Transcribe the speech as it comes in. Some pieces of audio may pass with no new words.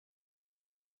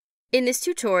In this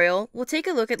tutorial, we'll take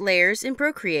a look at layers in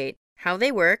Procreate, how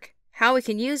they work, how we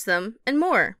can use them, and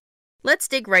more. Let's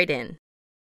dig right in.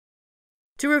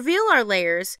 To reveal our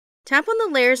layers, tap on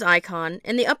the Layers icon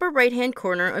in the upper right-hand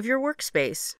corner of your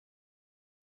workspace.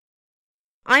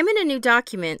 I'm in a new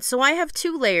document, so I have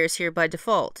two layers here by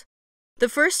default. The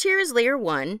first here is layer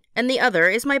 1, and the other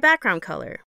is my background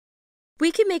color.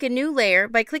 We can make a new layer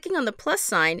by clicking on the plus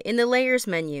sign in the Layers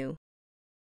menu.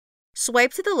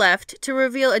 Swipe to the left to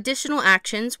reveal additional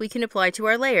actions we can apply to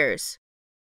our layers.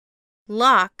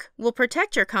 Lock will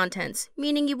protect your contents,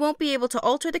 meaning you won't be able to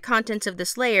alter the contents of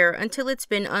this layer until it's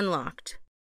been unlocked.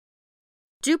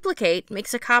 Duplicate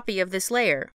makes a copy of this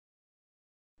layer.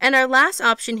 And our last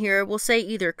option here will say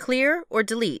either clear or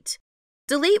delete.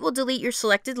 Delete will delete your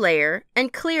selected layer,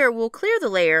 and clear will clear the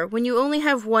layer when you only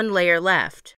have one layer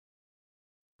left.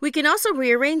 We can also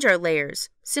rearrange our layers.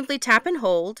 Simply tap and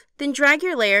hold, then drag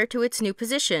your layer to its new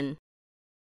position.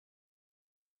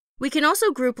 We can also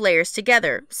group layers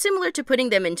together, similar to putting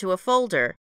them into a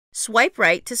folder. Swipe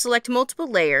right to select multiple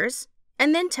layers,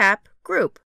 and then tap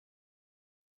Group.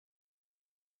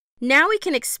 Now we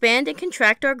can expand and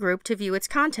contract our group to view its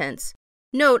contents.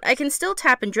 Note, I can still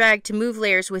tap and drag to move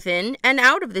layers within and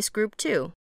out of this group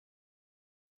too.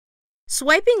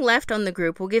 Swiping left on the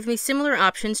group will give me similar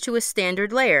options to a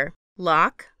standard layer: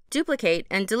 lock, duplicate,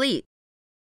 and delete.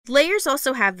 Layers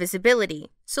also have visibility,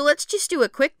 so let's just do a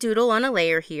quick doodle on a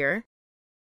layer here,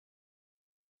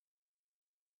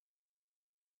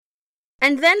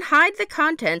 and then hide the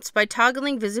contents by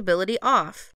toggling visibility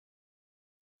off.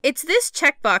 It's this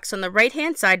checkbox on the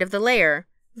right-hand side of the layer.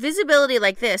 Visibility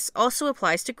like this also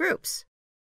applies to groups.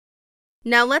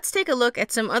 Now let's take a look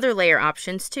at some other layer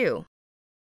options too.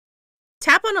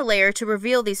 Tap on a layer to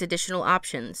reveal these additional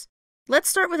options. Let's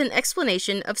start with an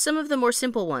explanation of some of the more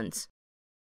simple ones.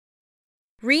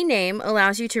 Rename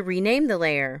allows you to rename the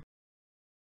layer.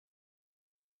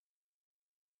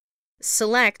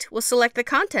 Select will select the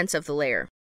contents of the layer.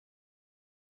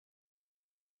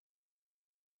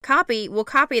 Copy will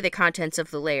copy the contents of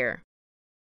the layer.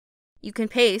 You can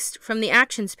paste from the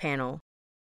Actions panel.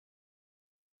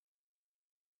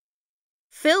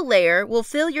 Fill layer will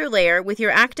fill your layer with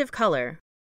your active color.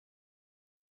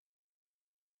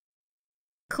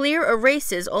 Clear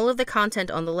erases all of the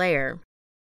content on the layer.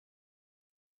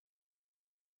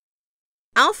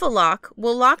 Alpha Lock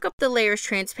will lock up the layer's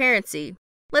transparency.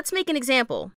 Let's make an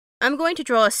example. I'm going to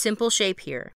draw a simple shape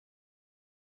here.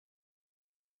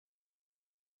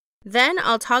 Then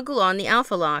I'll toggle on the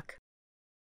Alpha Lock.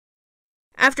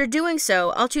 After doing so,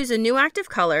 I'll choose a new active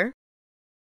color,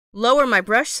 lower my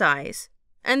brush size,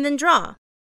 and then draw.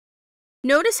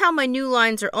 Notice how my new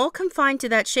lines are all confined to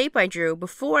that shape I drew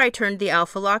before I turned the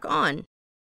Alpha Lock on.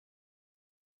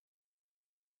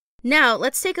 Now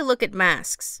let's take a look at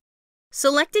masks.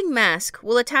 Selecting Mask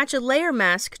will attach a layer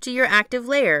mask to your active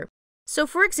layer. So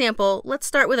for example, let's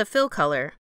start with a fill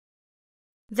color.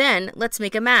 Then let's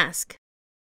make a mask.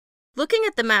 Looking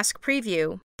at the mask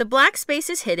preview, the black space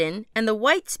is hidden and the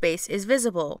white space is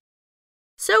visible.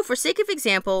 So for sake of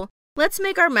example, let's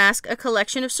make our mask a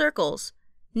collection of circles.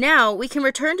 Now we can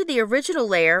return to the original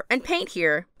layer and paint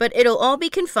here, but it'll all be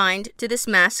confined to this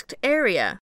masked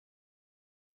area.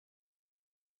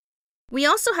 We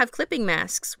also have clipping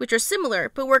masks, which are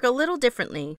similar but work a little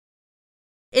differently.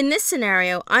 In this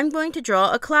scenario, I'm going to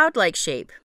draw a cloud-like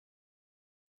shape.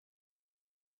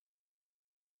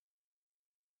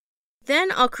 Then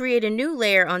I'll create a new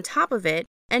layer on top of it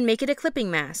and make it a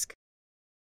clipping mask.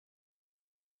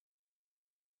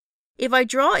 If I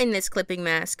draw in this clipping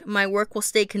mask, my work will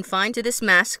stay confined to this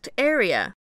masked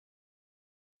area.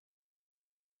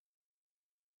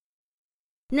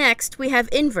 Next, we have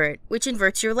Invert, which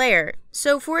inverts your layer.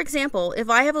 So for example, if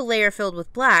I have a layer filled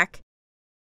with black,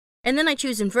 and then I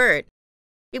choose Invert,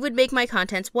 it would make my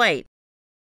contents white.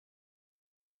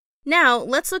 Now,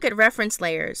 let's look at reference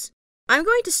layers. I'm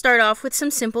going to start off with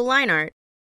some simple line art.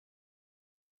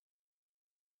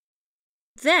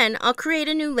 Then, I'll create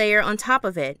a new layer on top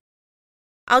of it.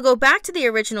 I'll go back to the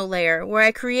original layer where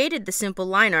I created the simple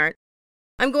line art.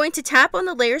 I'm going to tap on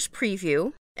the layer's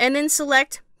preview, and then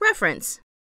select Reference.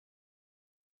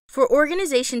 For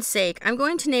organization's sake, I'm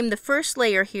going to name the first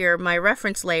layer here my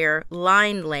reference layer,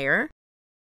 Line Layer.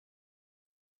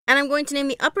 And I'm going to name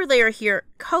the upper layer here,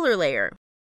 Color Layer.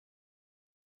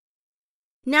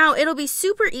 Now it'll be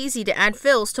super easy to add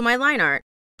fills to my line art.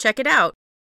 Check it out.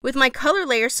 With my color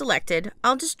layer selected,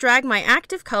 I'll just drag my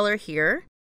active color here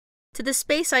to the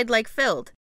space I'd like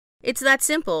filled. It's that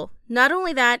simple. Not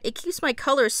only that, it keeps my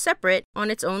colors separate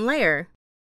on its own layer.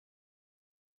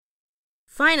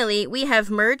 Finally, we have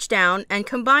Merge Down and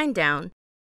Combine Down.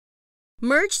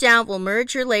 Merge down will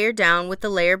merge your layer down with the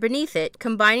layer beneath it,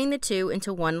 combining the two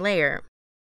into one layer.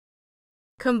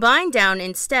 Combine down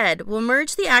instead will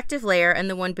merge the active layer and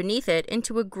the one beneath it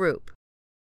into a group.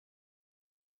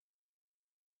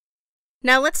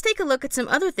 Now let's take a look at some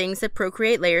other things that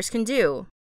Procreate Layers can do.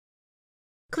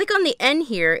 Click on the N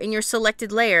here in your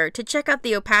selected layer to check out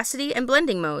the opacity and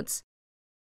blending modes.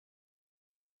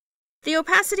 The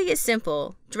opacity is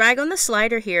simple. Drag on the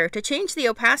slider here to change the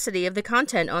opacity of the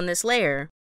content on this layer.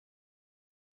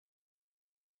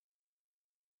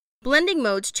 Blending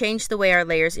modes change the way our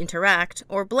layers interact,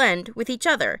 or blend, with each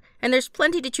other, and there's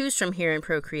plenty to choose from here in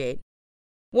Procreate.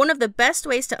 One of the best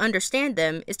ways to understand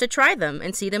them is to try them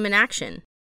and see them in action.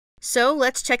 So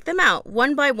let's check them out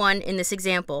one by one in this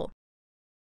example.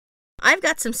 I've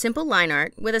got some simple line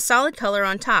art with a solid color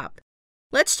on top.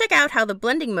 Let's check out how the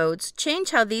blending modes change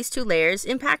how these two layers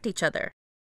impact each other.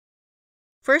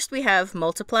 First we have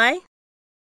Multiply,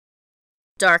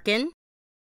 Darken,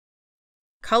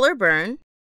 Color Burn,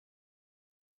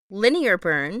 Linear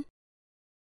Burn,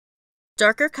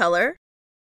 Darker Color,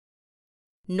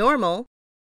 Normal,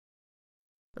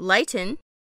 Lighten,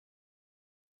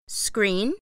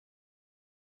 Screen,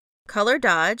 Color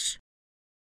Dodge,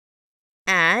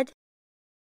 Add,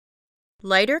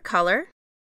 Lighter Color,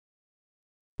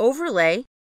 Overlay,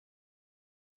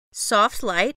 Soft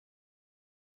Light,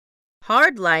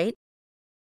 Hard Light,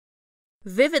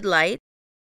 Vivid Light,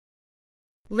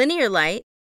 Linear Light,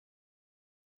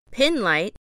 Pin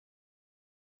Light,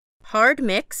 Hard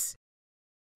Mix,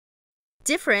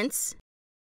 Difference,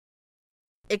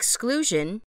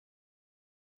 Exclusion,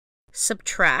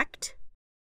 Subtract,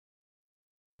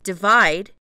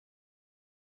 Divide,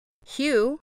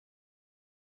 Hue,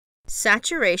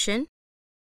 Saturation,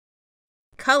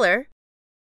 Color,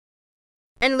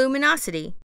 and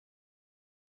Luminosity.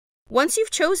 Once you've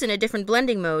chosen a different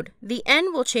blending mode, the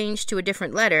N will change to a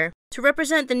different letter to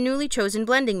represent the newly chosen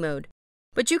blending mode,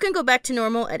 but you can go back to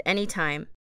normal at any time.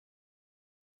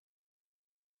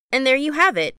 And there you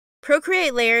have it!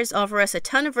 Procreate Layers offer us a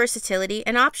ton of versatility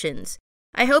and options.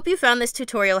 I hope you found this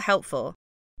tutorial helpful.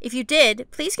 If you did,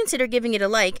 please consider giving it a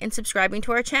like and subscribing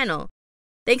to our channel.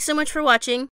 Thanks so much for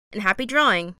watching, and happy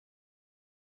drawing!